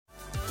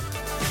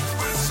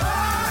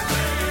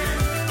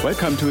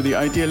Welcome to the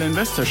Ideal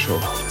Investor Show.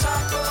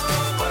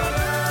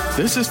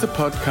 This is the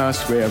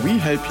podcast where we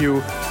help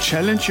you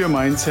challenge your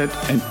mindset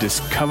and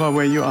discover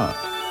where you are.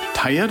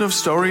 Tired of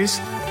stories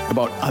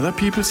about other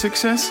people's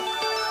success?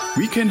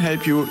 We can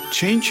help you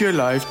change your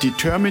life,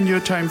 determine your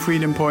time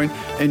freedom point,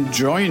 and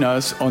join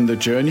us on the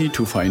journey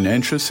to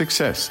financial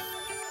success.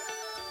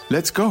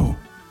 Let's go.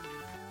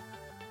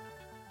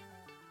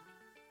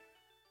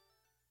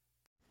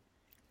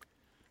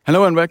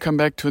 Hello and welcome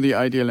back to the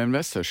Ideal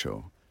Investor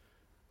Show.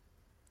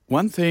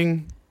 One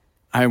thing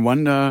I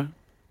wonder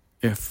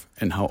if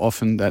and how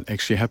often that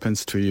actually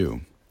happens to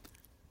you.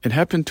 It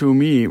happened to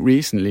me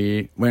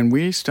recently when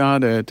we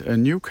started a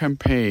new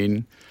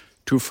campaign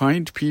to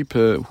find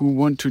people who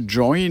want to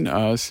join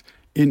us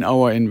in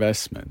our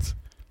investments.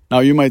 Now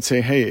you might say,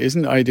 hey,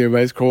 isn't Ideal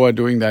Wealth Grower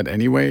doing that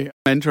anyway?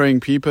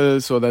 Mentoring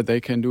people so that they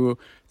can do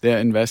their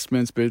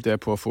investments, build their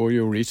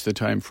portfolio, reach the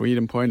time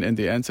freedom point. And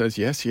the answer is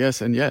yes,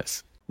 yes, and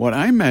yes. What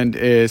I meant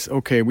is,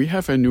 okay, we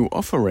have a new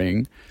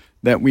offering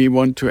that we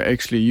want to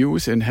actually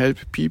use and help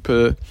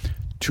people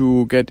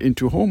to get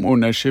into home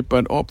ownership,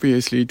 but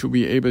obviously to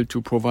be able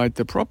to provide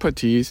the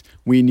properties,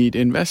 we need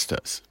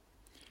investors.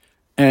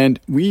 And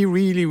we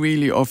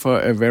really offer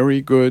a very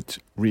good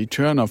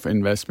return of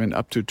investment,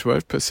 up to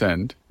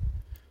 12%.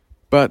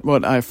 But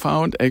what I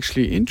found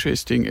actually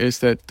interesting is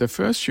that the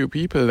first few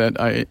people that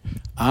I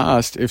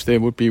asked if they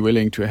would be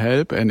willing to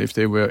help and if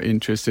they were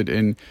interested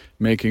in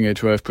making a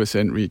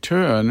 12%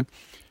 return,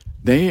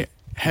 they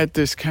had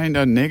this kind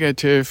of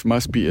negative,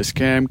 must be a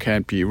scam,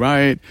 can't be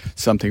right,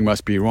 something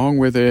must be wrong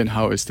with it,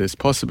 how is this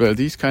possible,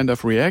 these kind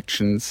of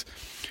reactions.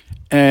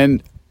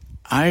 And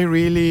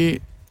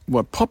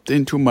what popped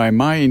into my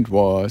mind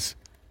was,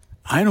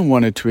 I don't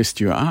want to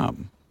twist your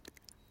arm.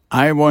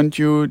 I want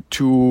you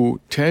to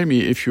tell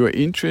me if you're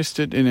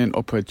interested in an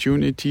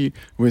opportunity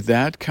with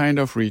that kind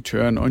of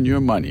return on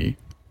your money.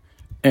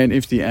 And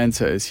if the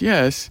answer is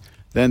yes,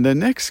 then the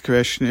next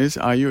question is,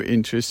 are you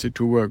interested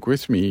to work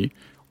with me?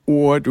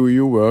 Or do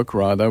you work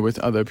rather with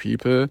other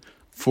people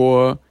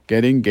for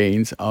getting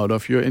gains out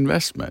of your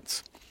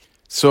investments?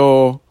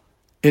 So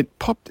it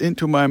popped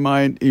into my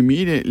mind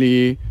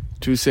immediately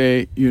to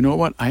say, you know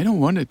what, I don't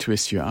want to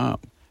twist your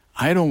arm.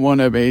 I don't want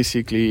to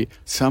basically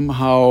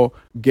somehow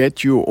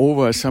get you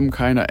over some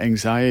kind of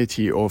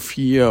anxiety or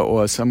fear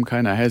or some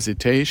kind of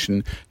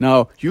hesitation.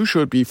 Now, you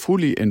should be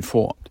fully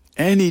informed.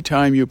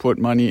 Anytime you put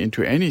money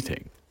into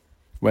anything,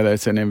 whether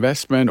it's an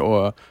investment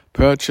or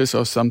purchase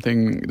of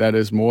something that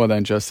is more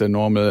than just a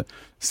normal,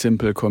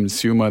 simple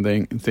consumer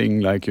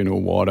thing like,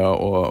 water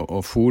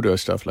or food or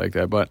stuff like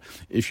that. But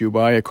if you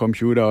buy a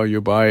computer or you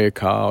buy a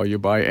car or you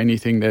buy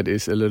anything that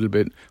is a little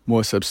bit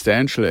more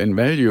substantial in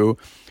value,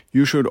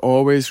 you should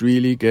always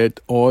really get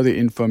all the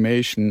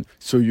information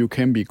so you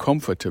can be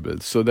comfortable,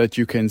 so that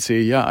you can say,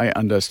 yeah, I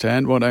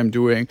understand what I'm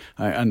doing,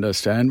 I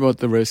understand what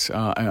the risks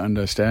are, I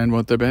understand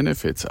what the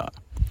benefits are.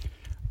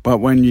 But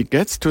when it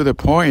gets to the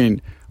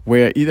point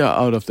where either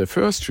out of the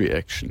first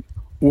reaction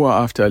or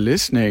after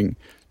listening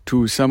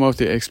to some of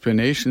the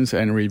explanations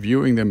and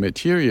reviewing the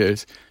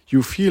materials,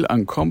 you feel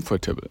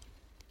uncomfortable,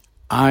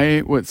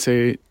 I would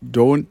say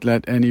don't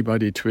let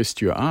anybody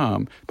twist your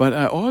arm. But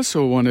I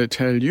also want to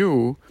tell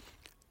you,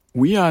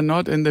 we are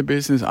not in the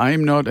business,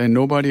 I'm not, and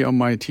nobody on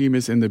my team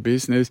is in the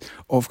business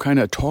of kind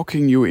of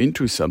talking you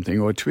into something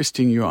or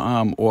twisting your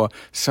arm or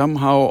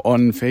somehow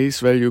on face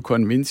value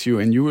convince you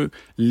and you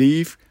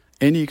leave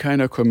any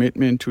kind of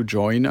commitment to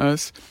join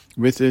us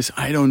with this,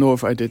 I don't know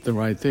if I did the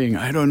right thing,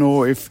 I don't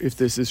know if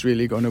this is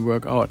really going to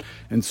work out,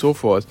 and so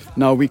forth.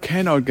 Now, we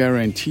cannot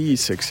guarantee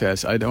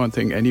success. I don't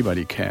think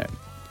anybody can.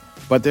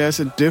 But there's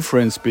a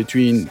difference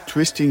between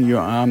twisting your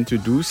arm to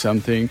do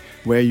something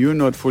where you're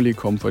not fully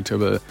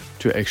comfortable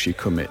to actually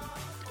commit.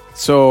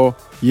 So,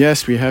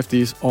 yes, we have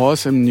these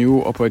awesome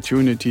new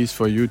opportunities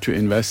for you to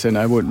invest in.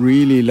 I would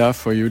really love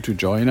for you to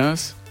join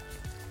us.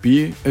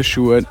 Be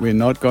assured we're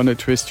not going to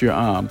twist your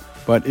arm.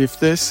 But if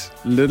this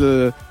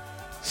little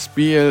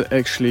spiel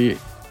actually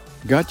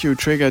got you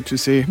triggered to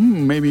say,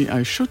 maybe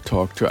I should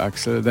talk to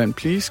Axel, then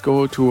please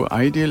go to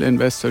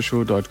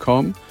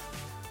idealinvestorshow.com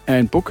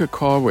and book a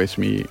call with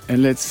me.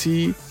 And let's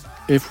see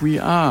if we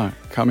are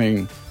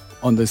coming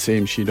on the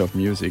same sheet of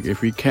music,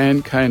 if we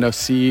can kind of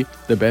see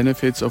the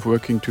benefits of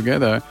working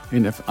together,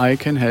 and if I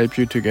can help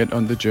you to get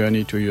on the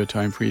journey to your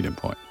time freedom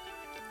point.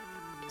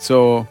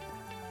 So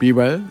be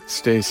well,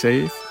 stay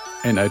safe,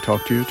 and I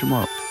talk to you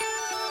tomorrow.